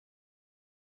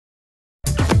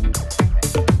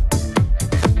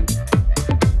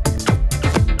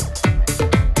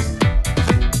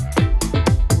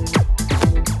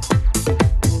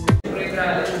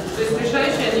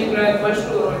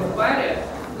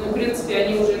Ну, в принципе,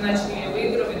 они уже начали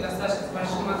выигрывать достаточно с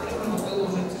большим отрывом, но было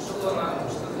уже тяжело нам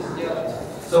что-то сделать.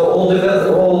 So all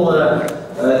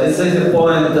decisive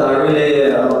points are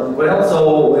really well. So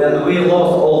when we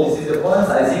lost all decisive points,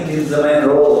 I think it's the main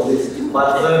role of this.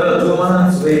 But there were 2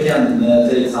 moments we can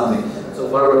take something. So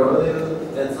Barbara, will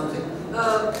you add something?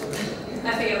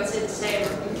 I think I would say the same.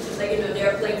 Like, you know, they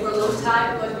are playing for a long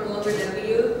time, much more longer than we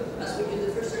do, as we did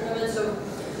the first tournament. So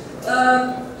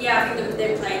yeah, I think that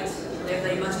they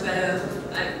played much better.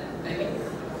 I mean,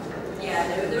 yeah,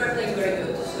 they were playing very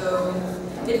good. So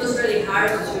it was really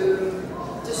hard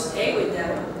to stay with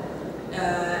them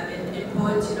in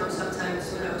points. You know,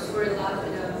 sometimes when I was 4-0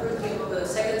 in the first game of the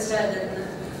second set, and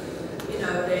you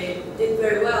know they did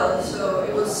very well. So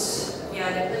it was,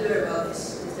 yeah, they played very well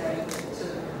this day.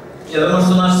 Я думаю,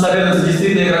 что наши соперницы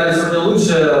действительно играли сегодня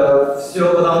лучше,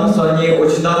 все потому, что они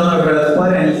очень давно играют в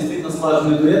паре, они действительно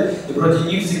слаженный дуэт, и против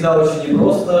них всегда очень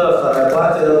непросто. Вторая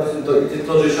партия, допустим,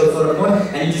 тот же счет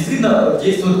 40-0, они действительно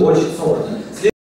действуют очень собрано.